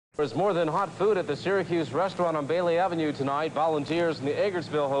There's more than hot food at the Syracuse restaurant on Bailey Avenue tonight. Volunteers from the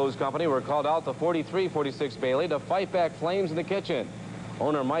Eggertsville Hose Company were called out to 4346 Bailey to fight back flames in the kitchen.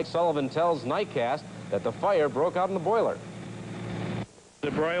 Owner Mike Sullivan tells Nightcast that the fire broke out in the boiler. The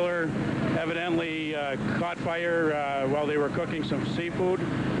broiler evidently caught fire while they were cooking some seafood,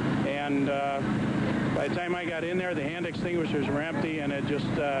 and by the time I got in there, the hand extinguishers were empty, and it just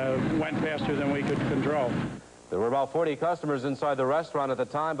went faster than we could control. There were about 40 customers inside the restaurant at the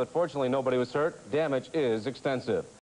time, but fortunately nobody was hurt. Damage is extensive.